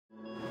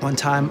One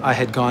time I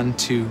had gone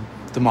to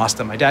the mosque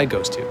that my dad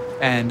goes to,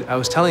 and I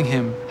was telling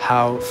him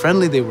how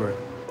friendly they were.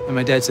 And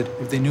my dad said,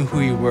 if they knew who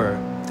you were,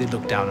 they'd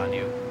look down on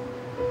you.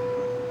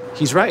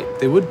 He's right,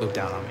 they would look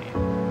down on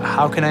me.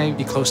 How can I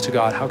be close to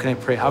God? How can I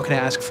pray? How can I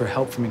ask for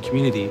help from a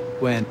community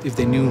when if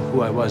they knew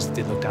who I was,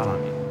 they'd look down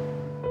on me?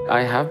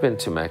 I have been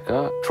to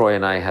Mecca. Troy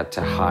and I had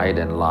to hide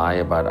and lie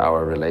about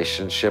our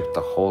relationship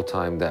the whole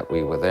time that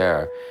we were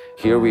there.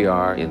 Here we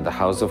are in the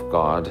house of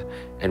God,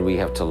 and we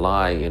have to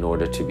lie in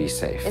order to be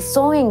safe. It's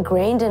so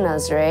ingrained in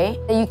us, right?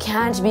 That you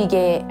can't be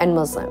gay and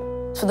Muslim.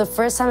 For the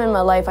first time in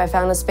my life, I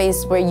found a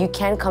space where you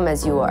can come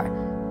as you are.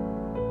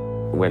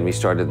 When we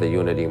started the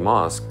Unity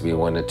Mosque, we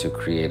wanted to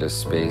create a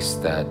space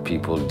that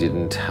people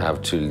didn't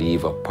have to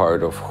leave a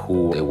part of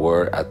who they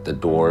were at the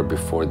door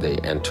before they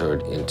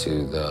entered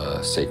into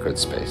the sacred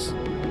space.